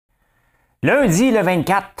Lundi, le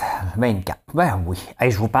 24. 24. Ben oui. Hey,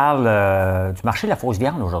 je vous parle du marché de la fausse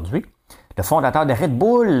viande aujourd'hui. Le fondateur de Red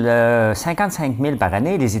Bull, 55 000 par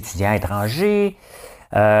année, les étudiants étrangers.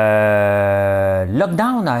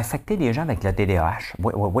 Lockdown a affecté les gens avec le TDAH.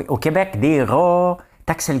 Oui, oui, oui. Au Québec, des rats,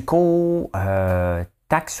 Taxelco,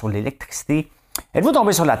 taxes sur l'électricité. Êtes-vous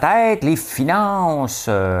tombé sur la tête? Les finances,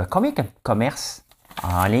 combien de commerces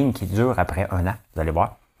en ligne qui durent après un an? Vous allez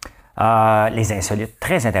voir. Les insolites,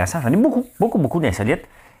 très intéressant. J'en ai beaucoup, beaucoup, beaucoup d'insolites.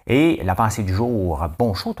 Et la pensée du jour,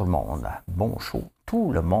 bon show tout le monde. Bon show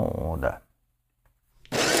tout le monde.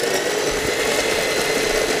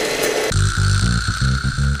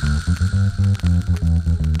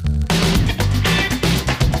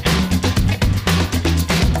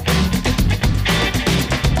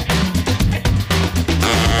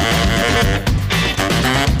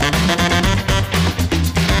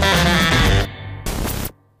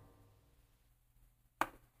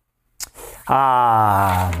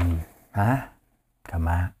 Hein?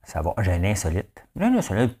 Comment ça va? J'ai un insolite. J'ai un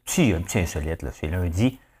insolite, un petit insolite, là. C'est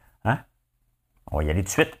lundi. Hein? On va y aller tout de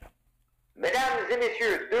suite. Mesdames et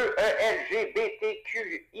messieurs,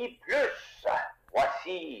 2ELGBTQI+,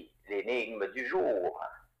 voici l'énigme du jour.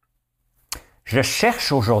 Je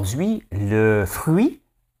cherche aujourd'hui le fruit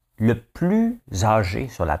le plus âgé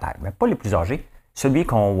sur la Terre. Mais pas le plus âgé, celui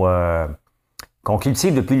qu'on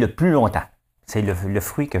cultive depuis le plus longtemps. C'est le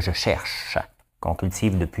fruit que je cherche, qu'on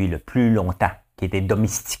cultive depuis le plus longtemps, qui a été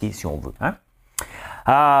domestiqué, si on veut. Hein?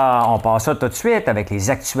 On passe ça tout de suite avec les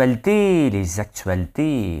actualités. Les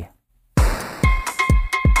actualités.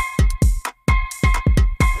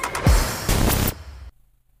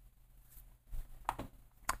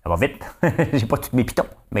 Ça va vite. J'ai pas tous mes pitons,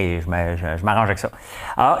 mais je m'arrange avec ça.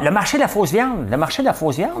 Alors, le marché de la fausse viande. Le marché de la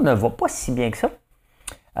fausse viande ne va pas si bien que ça.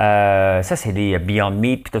 Ça, c'est des Beyond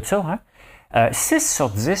Meat et tout ça. Hein? 6 sur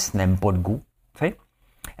 10 n'aiment pas le goût.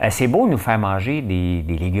 C'est beau de nous faire manger des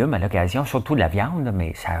légumes à l'occasion, surtout de la viande,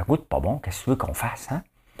 mais ça goûte pas bon. Qu'est-ce que tu veux qu'on fasse? Hein?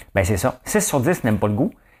 Ben c'est ça. 6 sur 10 n'aiment pas le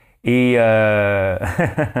goût. Et il y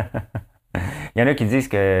en a qui disent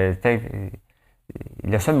que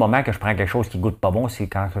le seul moment que je prends quelque chose qui goûte pas bon, c'est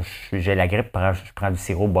quand j'ai la grippe, je prends du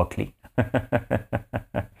sirop Buckley.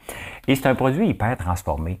 Et c'est un produit hyper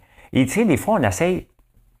transformé. Et tu sais, des fois, on essaie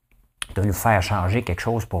de nous faire changer quelque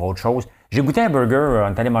chose pour autre chose. J'ai goûté un burger,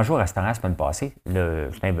 on est allé manger au restaurant la semaine passée,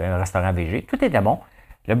 c'était un restaurant végé, tout était bon.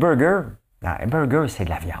 Le burger, un burger, c'est de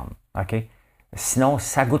la viande, OK? Sinon,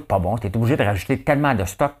 ça goûte pas bon. Tu es obligé de rajouter tellement de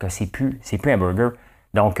stock que c'est plus un burger.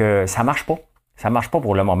 Donc, ça marche pas. Ça marche pas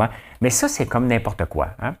pour le moment. Mais ça, c'est comme n'importe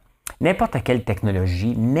quoi. Hein? N'importe quelle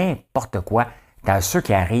technologie, n'importe quoi. T'as ceux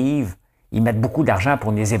qui arrivent, ils mettent beaucoup d'argent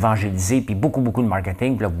pour les évangéliser, puis beaucoup, beaucoup de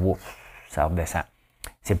marketing, puis là, ouf, ça redescend.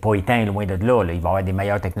 C'est pas éteint loin de là, là. Il va y avoir des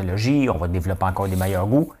meilleures technologies, on va développer encore des meilleurs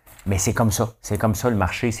goûts, mais c'est comme ça. C'est comme ça le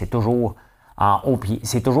marché, c'est toujours en haut, puis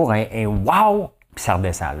c'est toujours un wow, puis ça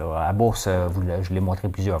redescend. Là. À la bourse, je l'ai montré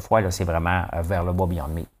plusieurs fois, là, c'est vraiment vers le bas Beyond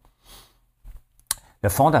Meat. Le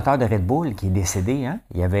fondateur de Red Bull, qui est décédé, hein,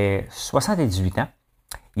 il avait 78 ans.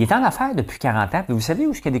 Il est en affaires depuis 40 ans, puis vous savez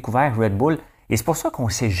où est-ce qu'il a découvert Red Bull? Et c'est pour ça qu'on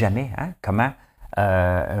ne sait jamais hein, comment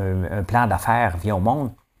un plan d'affaires vient au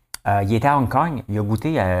monde. Il était à Hong Kong, il a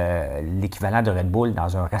goûté l'équivalent de Red Bull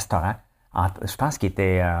dans un restaurant. Je pense qu'il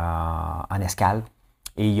était en escale.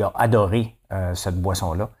 Et il a adoré cette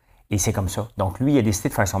boisson-là. Et c'est comme ça. Donc, lui, il a décidé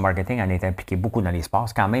de faire son marketing en étant impliqué beaucoup dans l'espace.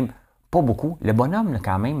 C'est quand même pas beaucoup. Le bonhomme, là,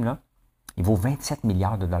 quand même, là, il vaut 27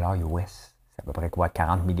 milliards de dollars US. C'est à peu près quoi?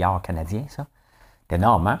 40 milliards canadiens, ça? C'est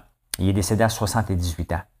énorme, hein? Il est décédé à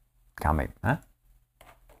 78 ans, quand même. Hein?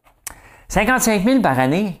 55 000 par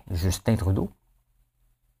année, Justin Trudeau.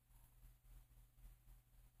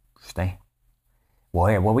 Justin.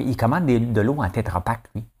 Oui, il commande de l'eau en tétrapack,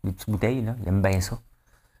 lui. Des petites bouteilles, là. Il aime bien ça.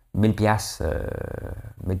 1000 piastres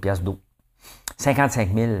d'eau.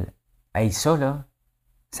 55 000. Hey, ça, là,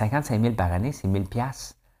 55 000 par année, c'est 1000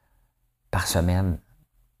 piastres par semaine.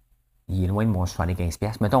 Il est loin de mon 75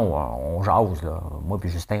 piastres. Mettons, on jase, là. Moi et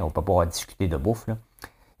Justin, on ne peut pas discuter de bouffe, là.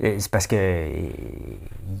 C'est parce que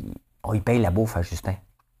on y paye la bouffe à Justin.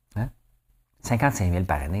 Hein? 55 000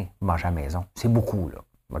 par année, manger à la maison. C'est beaucoup, là.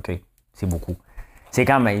 OK? C'est beaucoup. Il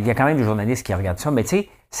y a quand même des journalistes qui regardent ça, mais tu sais,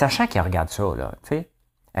 sachant qu'ils regardent ça, là, tu sais,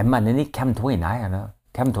 à un moment donné, calme-toi les nerfs, là.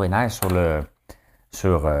 Calme-toi les nerfs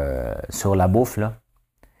sur la bouffe, là.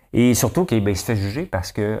 Et surtout qu'il se fait juger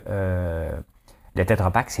parce que le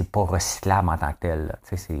Tetra Pak, c'est pas recyclable en tant que tel.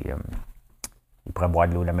 Tu sais, il pourrait boire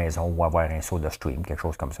de l'eau à la maison ou avoir un seau de stream, quelque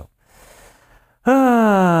chose comme ça.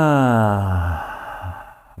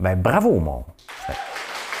 Ben, bravo, mon.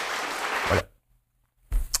 Voilà.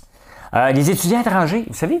 Les étudiants étrangers,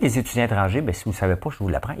 vous savez, les étudiants étrangers, bien, si vous ne savez pas, je vous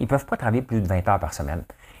l'apprends, ils ne peuvent pas travailler plus de 20 heures par semaine.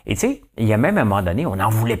 Et tu sais, il y a même un moment donné, on n'en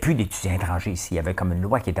voulait plus d'étudiants étrangers ici. Il y avait comme une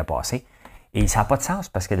loi qui était passée. Et ça n'a pas de sens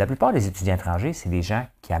parce que la plupart des étudiants étrangers, c'est des gens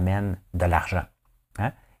qui amènent de l'argent.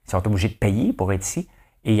 Hein? Ils sont obligés de payer pour être ici.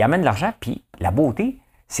 Et ils amènent de l'argent. Puis la beauté,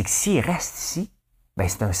 c'est que s'ils restent ici, bien,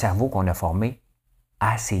 c'est un cerveau qu'on a formé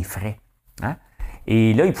à ses frais. Hein?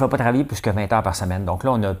 Et là, ils ne pouvaient pas travailler plus que 20 heures par semaine. Donc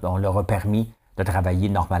là, on leur a permis de travailler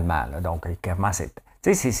normalement. Là. Donc, clairement, ça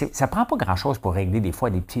ne prend pas grand-chose pour régler des fois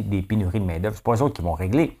des pénuries de main-d'œuvre. Ce n'est pas eux autres qui vont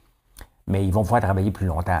régler, mais ils vont pouvoir travailler plus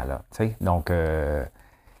longtemps. Là, donc,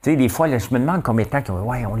 des fois, là, je me demande combien de temps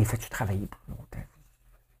ouais, on les fait-tu travailler plus longtemps?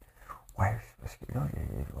 Ouais,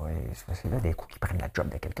 c'est parce que là, des coups qui prennent la job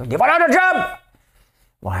de quelqu'un. Des voleurs de job!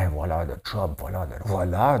 Ouais, voleur de job, voleur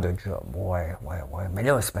de job. Ouais. Mais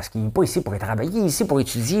là, c'est parce qu'il n'est pas ici pour travailler, il est ici pour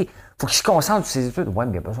étudier. Il faut qu'il se concentre sur ses études. Ouais,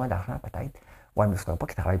 mais il a besoin d'argent, peut-être. Ouais, mais il ne faudrait pas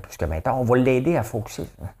qu'il travaille plus que 20 heures. On va l'aider à focuser.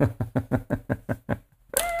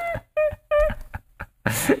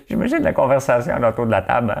 J'imagine la conversation autour de la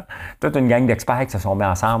table. Hein? Toute une gang d'experts qui se sont mis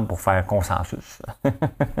ensemble pour faire consensus.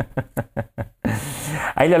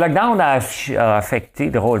 Hey, le lockdown a affecté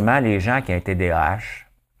drôlement les gens qui ont été DAH.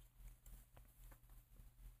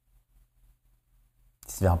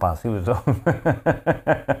 Si vous en pensez, vous autres.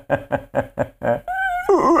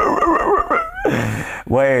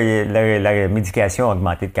 Oui, la médication a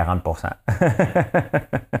augmenté de 40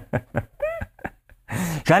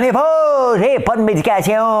 J'en ai pas! J'ai pas de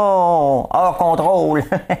médication! Hors contrôle!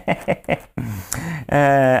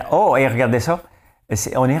 Et regardez ça.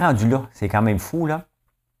 On est rendu là. C'est quand même fou, là.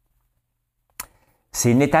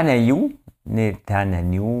 C'est Netanyahu,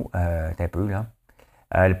 un peu, là.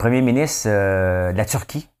 Le premier ministre de la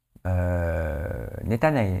Turquie,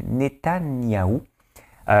 Netanyahu,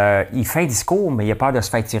 il fait un discours, mais il a peur de se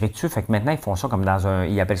faire tirer dessus. Fait que maintenant, ils font ça comme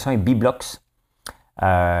ils appellent ça un B-Blocks.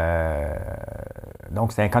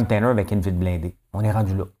 Donc, c'est un container avec une vitre blindée. On est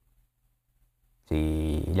rendu là.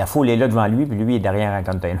 La foule est là devant lui, puis lui est derrière un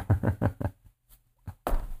container.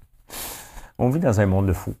 On vit dans un monde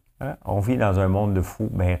de fous. Hein? On vit dans un monde de fous,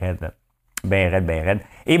 bien raide. Bien raide.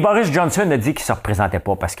 Et Boris Johnson a dit qu'il ne se représentait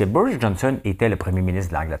pas parce que Boris Johnson était le premier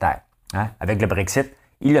ministre de l'Angleterre. Hein? Avec le Brexit,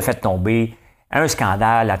 il l'a fait tomber. Un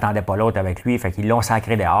scandale, n'attendait pas l'autre avec lui. Fait qu'ils l'ont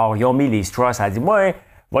sacré dehors. Ils ont mis les straws. Ça a dit, moi,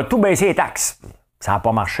 on va tout baisser les taxes. Ça n'a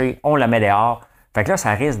pas marché. On la met dehors. Fait que là,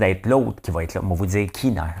 ça risque d'être l'autre qui va être là. On va vous dire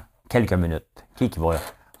qui dans quelques minutes. Qui va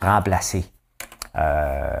remplacer.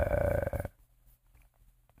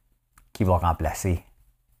 Qui va remplacer.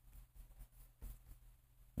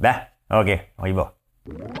 Ben, OK, on y va.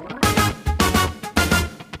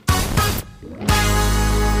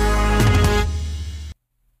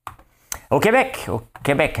 Au Québec,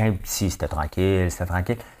 c'était tranquille.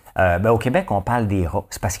 Au Québec, on parle des rats.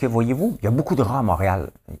 C'est parce que, voyez-vous, il y a beaucoup de rats à Montréal.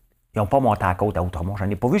 Ils n'ont pas monté à la côte à Outremont. J'en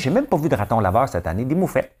ai pas vu. J'ai même pas vu de raton laveur cette année. Des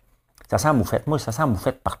moufettes. Ça sent moufette. Moi, ça sent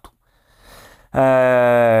moufette partout.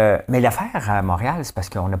 Mais l'affaire à Montréal, c'est parce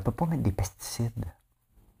qu'on ne peut pas mettre des pesticides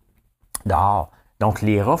dehors. Donc,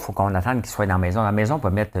 les rats, il faut qu'on attende qu'ils soient dans la maison. Dans la maison, on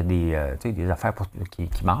peut mettre des affaires qui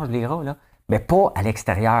mangent les rats, là, mais pas à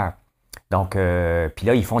l'extérieur. Donc, puis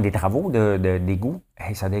là, ils font des travaux d'égout.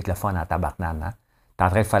 Hey, ça doit être le fun en tabarnane. Hein? T'es en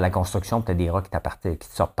train de faire la construction, puis t'as des rats qui te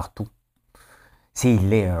sortent partout. C'est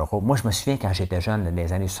laid, un rat. Moi, je me souviens, quand j'étais jeune, dans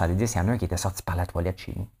les années 70, il y en a un qui était sorti par la toilette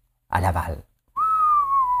chez nous, à Laval.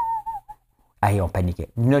 Hey, on paniquait.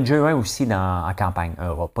 Il y en a déjà eu un aussi en campagne,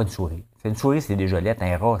 un rat, pas une souris. Une souris, c'est déjà laid.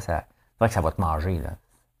 Un rat, c'est vrai que ça va te manger, là.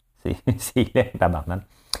 C'est laid, tabarnane.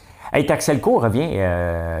 Hey, Taxelco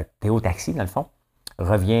revient, Théo Taxi, dans le fond,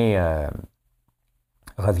 revient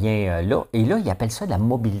là. Et là, il appelle ça la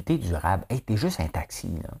mobilité durable. Hey, t'es juste un taxi,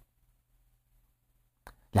 là.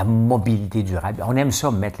 La mobilité durable. On aime ça,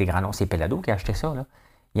 mettre les grands noms. C'est Pelado qui a acheté ça, là.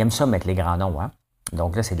 Il aime ça, mettre les grands noms, hein.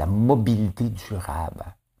 Donc là, c'est de la mobilité durable.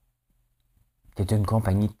 Tu es une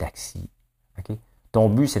compagnie de taxi. Okay? Ton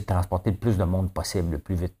but, c'est de transporter le plus de monde possible, le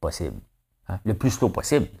plus vite possible. Hein? Le plus slow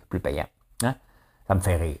possible, le plus payant. Hein? Ça me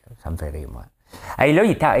fait rire, moi. Et là,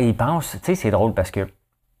 ils pensent, tu sais, c'est drôle parce que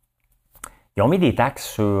ils ont mis des taxes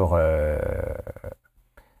sur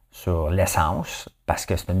l'essence, parce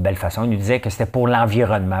que c'est une belle façon. Ils nous disaient que c'était pour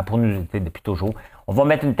l'environnement, pour nous, depuis toujours. On va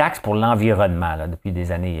mettre une taxe pour l'environnement, là, depuis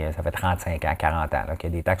des années, ça fait 35 ans, 40 ans, là, qu'il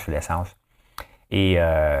y a des taxes sur l'essence. Et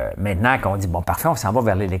maintenant, quand on dit, bon, parfait, on s'en va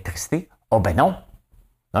vers l'électricité, oh ben non.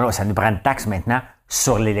 Non, ça nous prend une taxe maintenant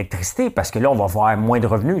sur l'électricité, parce que là, on va avoir moins de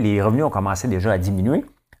revenus. Les revenus ont commencé déjà à diminuer.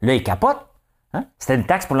 Là, ils capotent. Hein? C'était une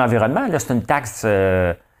taxe pour l'environnement. Là, c'est une taxe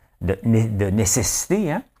de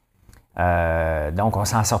nécessité. Hein? Donc, on ne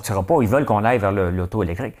s'en sortira pas. Ils veulent qu'on aille vers l'auto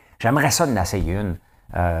électrique. J'aimerais ça d'en essayer une.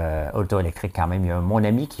 auto électrique quand même. Il y a mon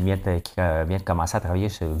ami qui vient de commencer à travailler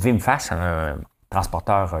sur Vimfast, un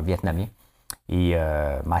transporteur vietnamien. Et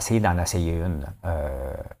m'a essayé d'en essayer une.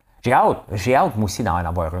 J'ai hâte moi aussi d'en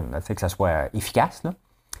avoir une, là, que ça soit efficace, là,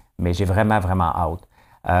 mais j'ai vraiment, vraiment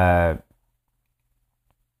hâte.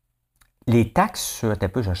 Les taxes, un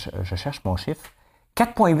peu, je cherche mon chiffre,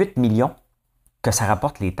 4,8 millions que ça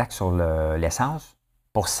rapporte les taxes sur l'essence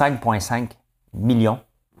pour 5,5 millions.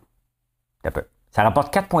 Un peu. Ça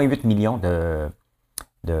rapporte 4,8 millions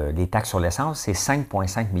des taxes sur l'essence, c'est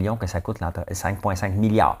 5,5 millions que ça coûte, 5,5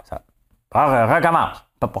 milliards. Ça. Alors, recommence,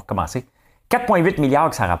 pas pour commencer. 4,8 milliards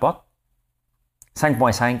que ça rapporte,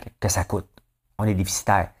 5,5 que ça coûte. On est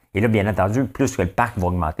déficitaire. Et là, bien entendu, plus que le parc va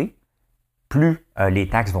augmenter, plus les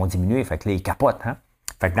taxes vont diminuer. Fait que là, ils capotent. Hein?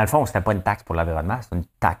 Fait que dans le fond, c'était pas une taxe pour l'environnement, c'est une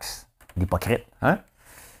taxe d'hypocrite. Hein?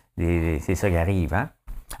 C'est ça qui arrive. Hein?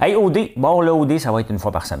 Hey, OD, bon, là, OD, ça va être une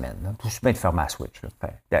fois par semaine. Là. Tout bien de fermer la switch. Là.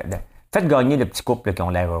 Faites gagner le petit couple là, qui ont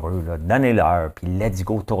l'air heureux. Donnez-leur, puis let's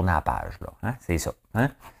go, tournez la page. Là. Hein? C'est ça. Hein?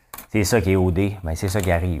 C'est ça qui est OD. Ben, c'est ça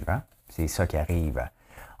qui arrive. Hein? C'est ça qui arrive.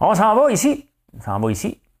 On s'en va ici. On s'en va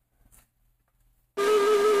ici.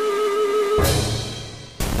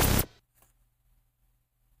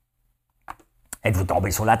 Êtes-vous tombé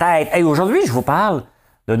sur la tête? Hey, aujourd'hui, je vous parle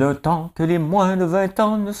d'un temps que les moins de 20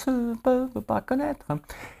 ans ne se peuvent pas connaître.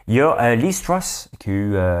 Il y a Liz Truss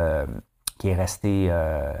qui est resté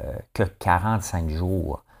que 45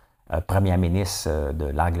 jours première ministre de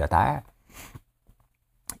l'Angleterre.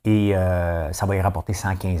 Et ça va y rapporter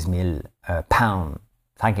 115 000 pounds.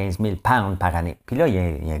 115 000 pounds par année. Puis là,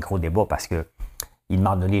 il y a un gros débat parce que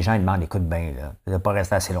les gens demandent, écoute bien, là, tu n'as pas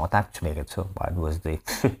resté assez longtemps que tu mérites ça. Ben, elle doit se dire,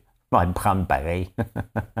 on va me prendre pareil.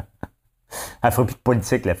 Elle ne fera plus de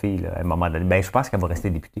politique, la fille, là, à un moment donné. Ben, je pense qu'elle va rester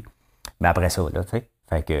députée. Mais après ça, là, tu sais.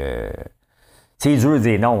 Fait que, c'est dur de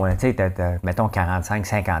dire non. Hein, tu sais, mettons 45,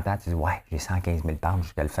 50 ans, tu dis, ouais, j'ai 115 000 pounds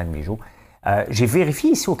jusqu'à la fin de mes jours. J'ai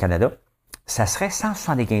vérifié ici au Canada, ça serait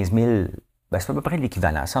 175 000, ben, c'est à peu près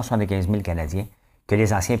l'équivalent, 175 000 Canadiens que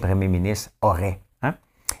les anciens premiers ministres auraient. Hein?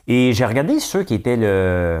 Et j'ai regardé ceux qui étaient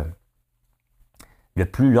le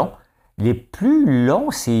plus long. Les plus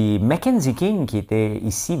longs, c'est Mackenzie King qui était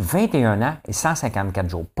ici 21 ans et 154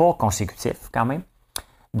 jours. Pas consécutifs quand même.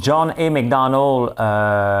 John A. MacDonald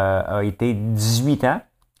a été 18 ans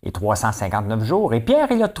et 359 jours. Et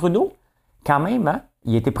Pierre-Éliott Trudeau, quand même, hein,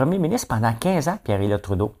 il a été premier ministre pendant 15 ans, Pierre-Éliott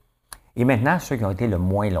Trudeau. Et maintenant, ceux qui ont été le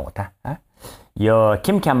moins longtemps. Hein. Il y a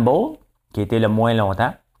Kim Campbell, qui a été le moins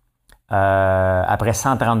longtemps, après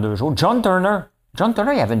 132 jours. John Turner,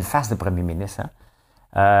 il avait une face de premier ministre.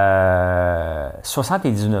 Hein.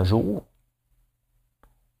 79 jours.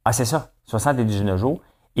 Ah, c'est ça, 79 jours.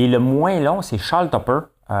 Et le moins long, c'est Charles Tupper,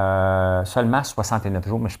 seulement 69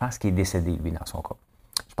 jours, mais je pense qu'il est décédé, lui, dans son cas.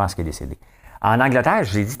 Je pense qu'il est décédé. En Angleterre,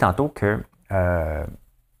 je l'ai dit tantôt que,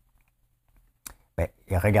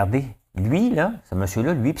 regardez, lui, là, ce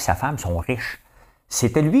monsieur-là, lui et sa femme sont riches.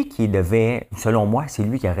 C'était lui qui devait, selon moi, c'est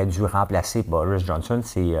lui qui aurait dû remplacer Boris Johnson,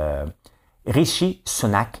 c'est Rishi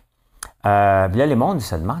Sunak. Là, les mondes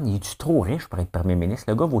se demandent, es-tu trop riche pour être premier ministre?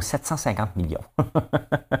 Le gars vaut 750 millions.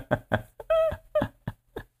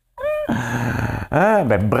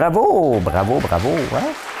 Ben, bravo!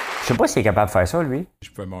 Hein? Je sais pas s'il est capable de faire ça, lui.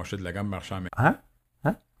 Je pouvais mâcher de la gamme marchand. Hein?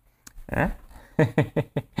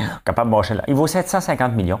 Capable de mâcher là. Il vaut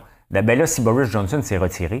 750 millions. Ben là, si Boris Johnson s'est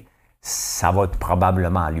retiré, ça va être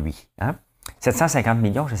probablement lui. Hein? 750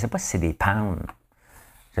 millions, je ne sais pas si c'est des pounds.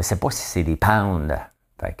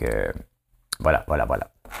 Fait que, voilà.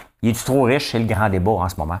 Il est trop riche? C'est le grand débat en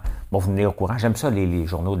ce moment. Bon, vous venez au courant. J'aime ça, les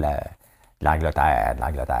journaux de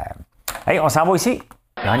l'Angleterre. Hey, on s'en va ici.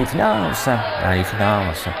 Dans les finances.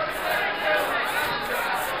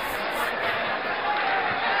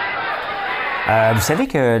 Vous savez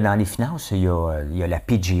que dans les finances, il y a la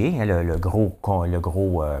PGA, le gros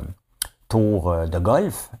tour de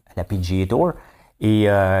golf, la PGA Tour. Et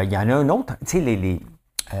il y en a un autre. Tu sais,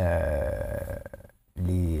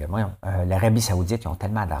 l'Arabie Saoudite, ils ont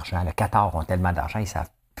tellement d'argent. Le Qatar ont tellement d'argent, ils ne savent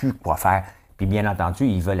plus quoi faire. Puis bien entendu,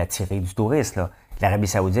 ils veulent attirer du tourisme. Là. L'Arabie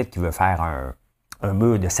Saoudite qui veut faire un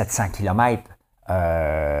mur de 700 km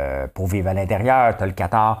pour vivre à l'intérieur. Tu as le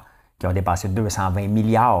Qatar qui ont dépensé 220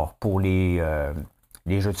 milliards pour les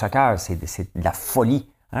jeux de soccer. C'est de la folie.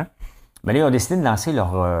 Hein? Mais là, ils ont décidé de lancer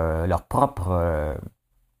leur propre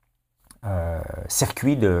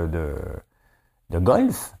circuit de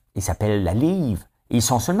golf. Il s'appelle la Live. Et ils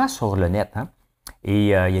sont seulement sur le net. Hein? Et il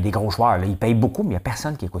y a des gros joueurs. Là. Ils payent beaucoup, mais il n'y a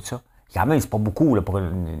personne qui écoute ça. Quand même, c'est pas beaucoup là, pour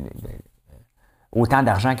autant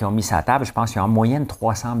d'argent qu'ils ont mis sur la table. Je pense qu'il y a en moyenne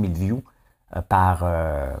 300 000 views par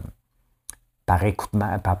par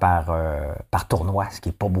écoutement, par tournoi, ce qui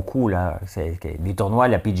n'est pas beaucoup, là. Les tournois,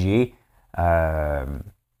 la PGA,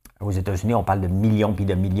 aux États-Unis, on parle de millions puis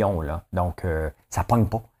de millions, là. Donc, ça ne pogne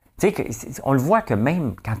pas. Tu sais, on le voit que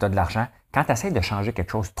même quand tu as de l'argent, quand tu essaies de changer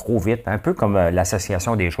quelque chose trop vite, un peu comme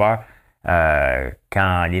l'association des joueurs,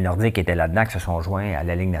 quand les Nordiques étaient là-dedans, qui se sont joints à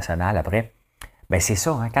la Ligue nationale après, ben c'est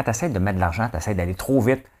ça, hein, quand tu essaies de mettre de l'argent, tu essaies d'aller trop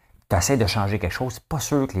vite, tu essaies de changer quelque chose, c'est pas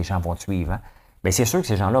sûr que les gens vont te suivre. Hein. Bien, c'est sûr que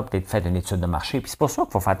ces gens-là ont peut-être fait une étude de marché, puis c'est pour ça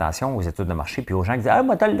qu'il faut faire attention aux études de marché, puis aux gens qui disent « Ah,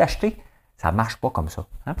 moi, t'as l'acheter ». Ça ne marche pas comme ça.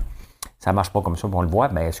 Hein. Ça ne marche pas comme ça, puis on le voit,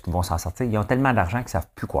 bien, est-ce qu'ils vont s'en sortir? Ils ont tellement d'argent qu'ils ne savent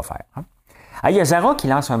plus quoi faire. Hein. Ah, il y a Zara qui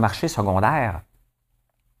lance un marché secondaire,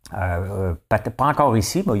 pas encore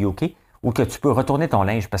ici, mais UK, où que tu peux retourner ton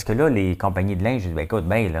linge, parce que là, les compagnies de linge disent, ben, écoute,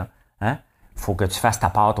 ben là, hein, faut que tu fasses ta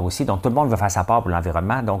part toi aussi. Donc, tout le monde veut faire sa part pour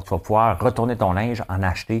l'environnement, donc tu vas pouvoir retourner ton linge, en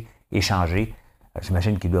acheter, échanger.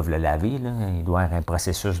 J'imagine qu'ils doivent le laver, là. Il doit y avoir un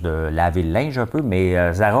processus de laver le linge un peu,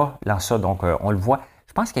 mais Zara lance ça, donc on le voit.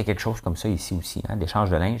 Je pense qu'il y a quelque chose comme ça ici aussi, hein, d'échange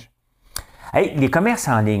de linge. Hey, les commerces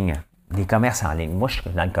en ligne. Les commerces en ligne. Moi, je suis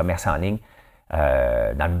dans le commerce en ligne.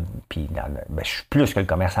 Ben, je suis plus que le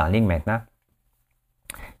commerce en ligne maintenant.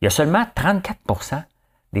 Il y a seulement 34%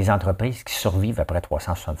 des entreprises qui survivent après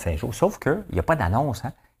 365 jours. Sauf qu'il n'y a pas d'annonce.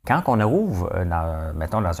 Hein. Quand on ouvre,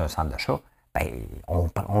 mettons, dans un centre d'achat, ben,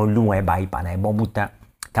 on loue un bail pendant un bon bout de temps.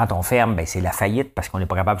 Quand on ferme, ben, c'est la faillite parce qu'on n'est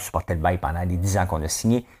pas capable de supporter le bail pendant les 10 ans qu'on a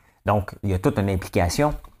signé. Donc, il y a toute une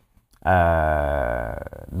implication.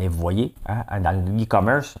 Mais vous voyez, hein, dans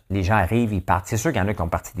l'e-commerce, les gens arrivent, ils partent. C'est sûr qu'il y en a qui ont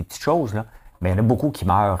parti des petites choses, là, mais il y en a beaucoup qui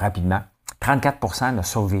meurent rapidement. 34% ne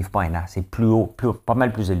survivent pas un an. C'est plus haut, pas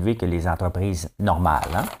mal plus élevé que les entreprises normales.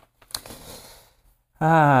 Hein? On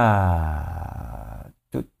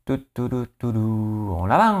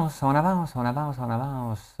avance, on avance, on avance, on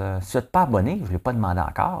avance. Si vous n'êtes pas abonné, je ne l'ai pas demandé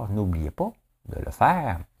encore, n'oubliez pas de le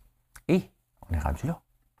faire. Et on est rendu là.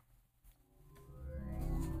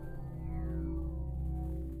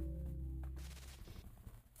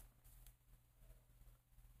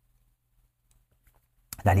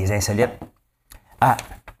 Dans les insolites. Ah,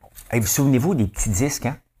 vous souvenez-vous des petits disques,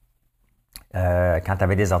 hein? Quand tu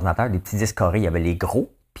avais des ordinateurs, des petits disques carrés, il y avait les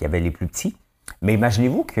gros, puis il y avait les plus petits. Mais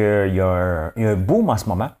imaginez-vous qu'il y a un boom en ce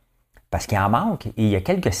moment, parce qu'il en manque, et il y a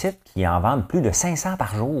quelques sites qui en vendent plus de 500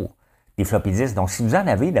 par jour, des floppy disks. Donc, si vous en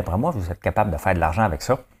avez, d'après moi, vous êtes capable de faire de l'argent avec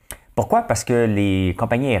ça. Pourquoi? Parce que les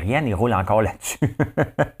compagnies aériennes, ils roulent encore là-dessus.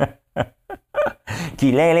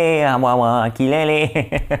 Qu'il est à moi, qu'il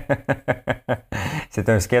est. C'est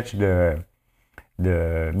un sketch de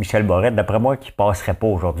Michel Borette, d'après moi, qui ne passerait pas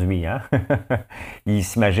aujourd'hui. Hein? Il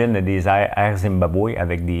s'imagine des Air Zimbabwe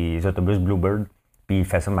avec des autobus Bluebird, puis il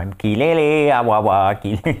fait ça de même. Qu'il est à moi,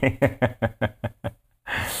 qu'il est.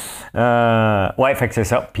 Ouais, fait que c'est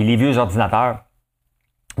ça. Puis les vieux ordinateurs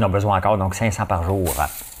en ont besoin encore, donc 500 par jour,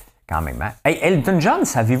 quand même. Hein? Hey, Elton John,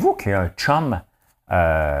 savez-vous qu'il y a un chum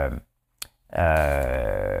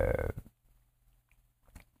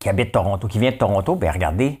qui habite Toronto, qui vient de Toronto, bien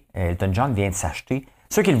regardez, Elton John vient de s'acheter.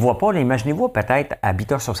 Ceux qui ne le voient pas, là, imaginez-vous peut-être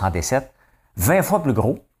Habitat 67, 20 fois plus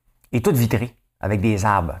gros et tout vitré, avec des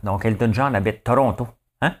arbres. Donc Elton John habite Toronto.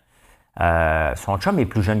 Hein? Son chum est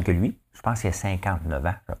plus jeune que lui. Je pense qu'il a 59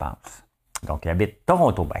 ans, je pense. Donc il habite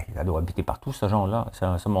Toronto. Ben, il doit habiter partout, ce genre-là,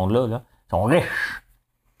 ce monde-là. Là. Ils sont riches.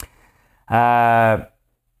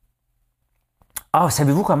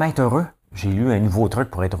 Savez-vous comment être heureux? J'ai lu un nouveau truc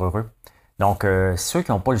pour être heureux. Donc, ceux qui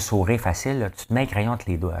n'ont pas le sourire facile, là, tu te mets un crayon entre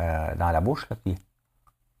les doigts, dans la bouche, là, puis...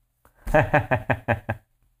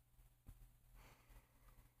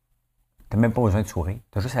 T'as même pas besoin de sourire.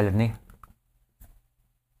 T'as juste à le tenir.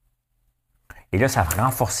 Et là, ça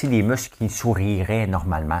renforce les muscles qui souriraient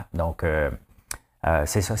normalement. Donc,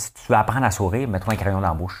 c'est ça. Si tu veux apprendre à sourire, mets-toi un crayon dans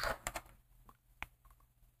la bouche.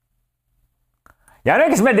 Il y en a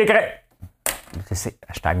qui se mettent des crayons. C'est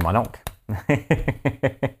hashtag mon oncle.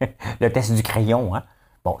 Le test du crayon, hein?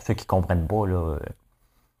 Bon, ceux qui ne comprennent pas, là.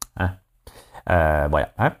 Hein?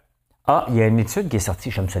 Voilà. Hein? Ah, il y a une étude qui est sortie,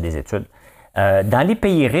 j'aime ça des études. Dans les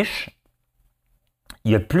pays riches,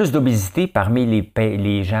 il y a plus d'obésité parmi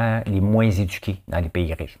les gens les moins éduqués dans les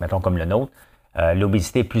pays riches. Mettons comme le nôtre,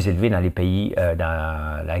 l'obésité est plus élevée dans les pays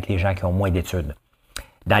avec les gens qui ont moins d'études.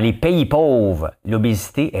 Dans les pays pauvres,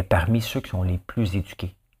 l'obésité est parmi ceux qui sont les plus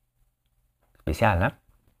éduqués. Spécial, hein?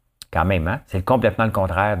 Quand même, hein? C'est complètement le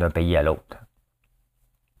contraire d'un pays à l'autre.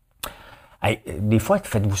 Hey, des fois,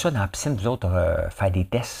 faites-vous ça dans la piscine, vous autres, faire des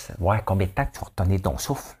tests, voir combien de temps tu vas retenir ton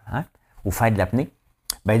souffle, hein? Ou faire de l'apnée.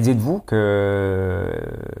 Ben, dites-vous que,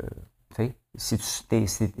 tu sais,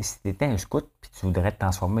 si tu étais un scout, puis tu voudrais te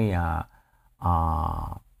transformer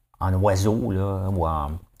en oiseau, là, ou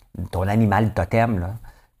en ton animal totem, là,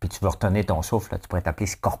 puis tu veux retenir ton souffle, là, tu pourrais t'appeler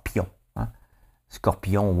scorpion. Hein?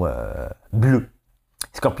 Scorpion bleu.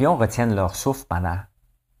 Scorpions retiennent leur souffle pendant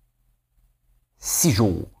 6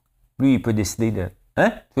 jours. Lui, il peut décider de... Hein?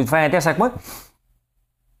 Tu veux te faire un test avec moi?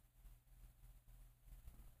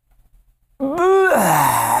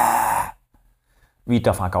 Lui, il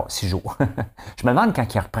t'offre encore 6 jours. Je me demande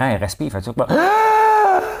quand il reprend un respire, il fait ça.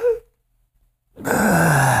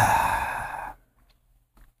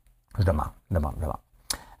 Je demande.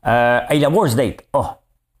 Hey, la worst date. Oh.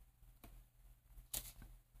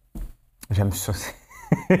 J'aime ça.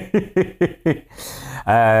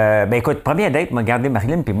 Ben écoute, première date, m'a gardé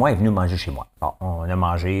Marilyn, puis moi, elle est venue manger chez moi. Bon, on a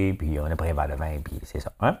mangé, puis on a pris un verre de vin, puis c'est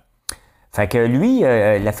ça. Hein? Fait que lui,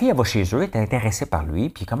 la fille, elle va chez eux, elle est intéressée par lui,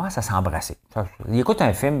 puis il commence à s'embrasser. Il écoute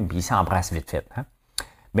un film, puis il s'embrasse vite fait. Hein?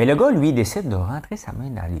 Mais le gars, lui, il décide de rentrer sa main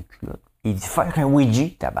dans les culottes. Il dit faire un Ouija,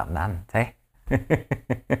 tabarnane, tu sais.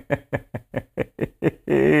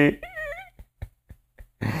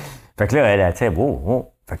 Fait que là, elle, tu sais,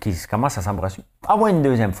 oh. Fait qu'il commence à s'embrasser. Ah ouais, une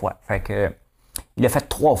deuxième fois. Fait que il a fait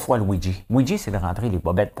 3 fois le Ouija. Ouija, c'est de rentrer les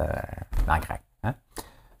bobettes dans le crack. Hein?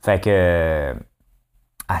 Fait que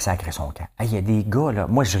elle sacré son camp. Il y a des gars, là.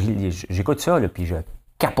 Moi, j'écoute ça, là, puis je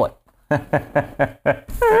capote. Je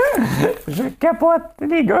capote.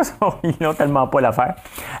 Les gars, ils n'ont tellement pas l'affaire.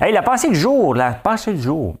 Hey, la pensée du jour,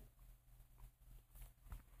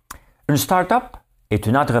 Une start-up est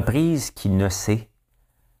une entreprise qui ne sait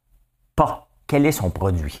pas quel est son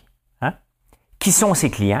produit, hein? Qui sont ses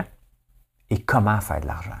clients et comment faire de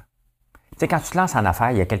l'argent. Tu sais, quand tu te lances en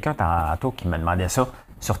affaires, il y a quelqu'un tantôt qui me demandait ça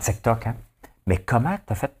sur TikTok, hein? Mais comment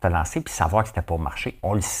tu as fait de te lancer et savoir que c'était pour marcher?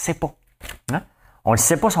 On ne le sait pas. Hein? On ne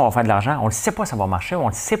sait pas si on va faire de l'argent, on ne sait pas si ça va marcher, on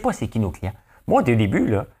ne sait pas c'est qui nos clients. Moi, au début,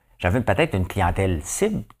 là, j'avais peut-être une clientèle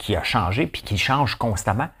cible qui a changé puis qui change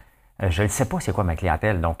constamment. Je ne sais pas c'est quoi ma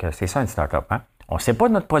clientèle. Donc, c'est ça une start-up. Hein? On ne sait pas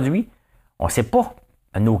notre produit, on ne sait pas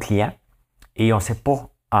nos clients et on ne sait pas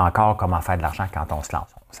encore comment faire de l'argent quand on se lance.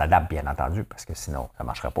 On s'adapte, bien entendu, parce que sinon, ça ne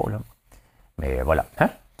marcherait pas. Là. Mais voilà. Hein?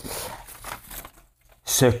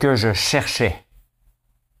 Ce que je cherchais,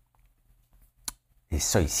 c'est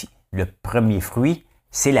ça ici. Le premier fruit,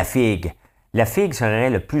 c'est la figue. La figue serait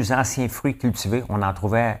le plus ancien fruit cultivé. On en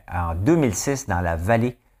trouvait en 2006 dans la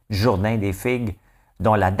vallée du Jourdain des figues,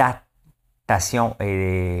 dont la datation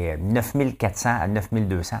est 9400 à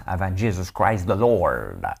 9200 avant Jesus Christ the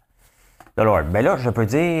Lord. The Lord. Ben là, je peux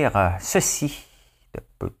dire ceci.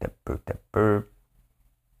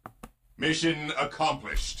 Mission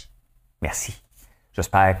accomplished. Merci.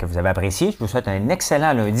 J'espère que vous avez apprécié. Je vous souhaite un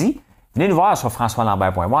excellent lundi. Venez nous voir sur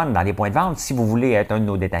françoislambert.one dans les points de vente. Si vous voulez être un de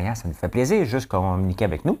nos détaillants, ça nous fait plaisir. Juste communiquer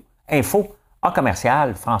avec nous.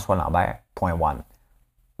 Info@françoislambert.one.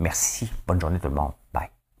 Merci. Bonne journée tout le monde.